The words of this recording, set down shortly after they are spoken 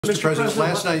Mr. President,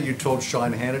 last night you told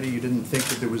Sean Hannity you didn't think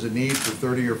that there was a need for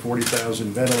 30 or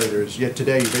 40,000 ventilators, yet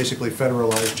today you basically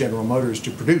federalized General Motors to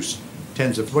produce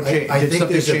tens of... I think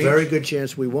there's a very good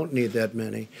chance we won't need that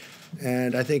many.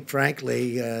 And I think,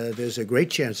 frankly, there's a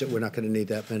great chance that we're not going to need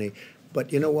that many.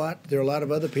 But you know what? There are a lot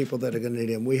of other people that are going to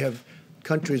need them. We have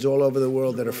countries all over the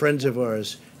world that are friends of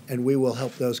ours, and we will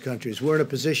help those countries. We're in a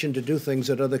position to do things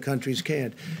that other countries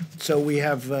can't. So we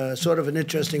have sort of an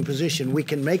interesting position. We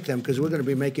can make them because we're going to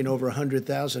be making over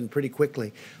 100,000 pretty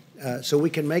quickly. So we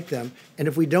can make them. And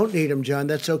if we don't need them, John,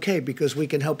 that's okay because we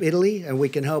can help Italy and we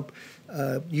can help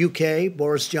UK,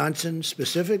 Boris Johnson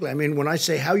specifically. I mean, when I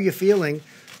say, how are you feeling?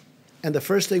 And the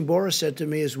first thing Boris said to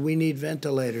me is, we need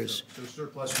ventilators. So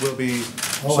surplus will be...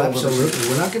 Oh, absolutely.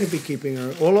 We're not going to be keeping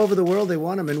her. All over the world, they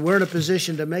want them, and we're in a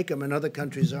position to make them, and other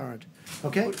countries aren't.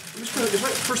 Okay? If I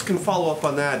first can follow up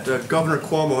on that, Governor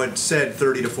Cuomo had said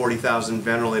 30 to 40,000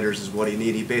 ventilators is what he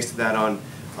needed. He based that on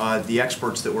the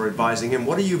experts that were advising him.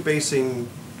 What are you basing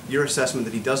your assessment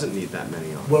that he doesn't need that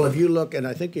many on? Well, if you look, and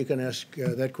I think you can ask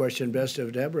that question best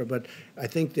of Deborah, but I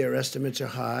think their estimates are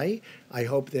high. I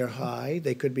hope they're high.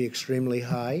 They could be extremely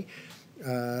high.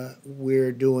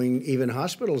 We're doing even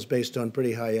hospitals based on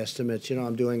pretty high estimates. You know,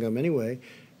 I'm doing them anyway.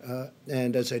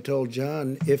 And as I told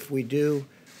John, if we do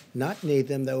not need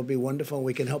them, that would be wonderful.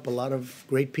 We can help a lot of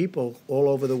great people all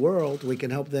over the world. We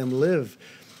can help them live.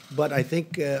 But I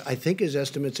think his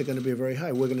estimates are going to be very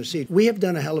high. We're going to see. We have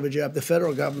done a hell of a job. The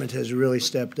federal government has really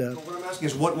stepped up. What I'm asking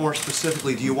is, what more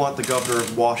specifically do you want the governor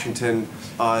of Washington?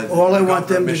 All I want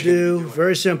them to do,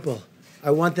 very simple.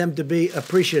 I want them to be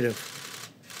appreciative.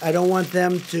 I don't want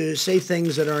them to say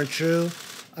things that aren't true.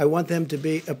 I want them to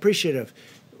be appreciative.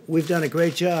 We've done a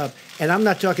great job. And I'm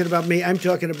not talking about me. I'm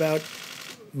talking about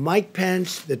Mike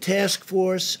Pence, the task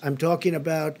force. I'm talking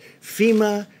about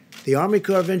FEMA, the Army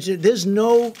Corps of Engineers. There's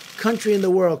no country in the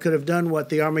world could have done what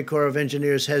the Army Corps of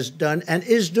Engineers has done and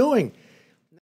is doing.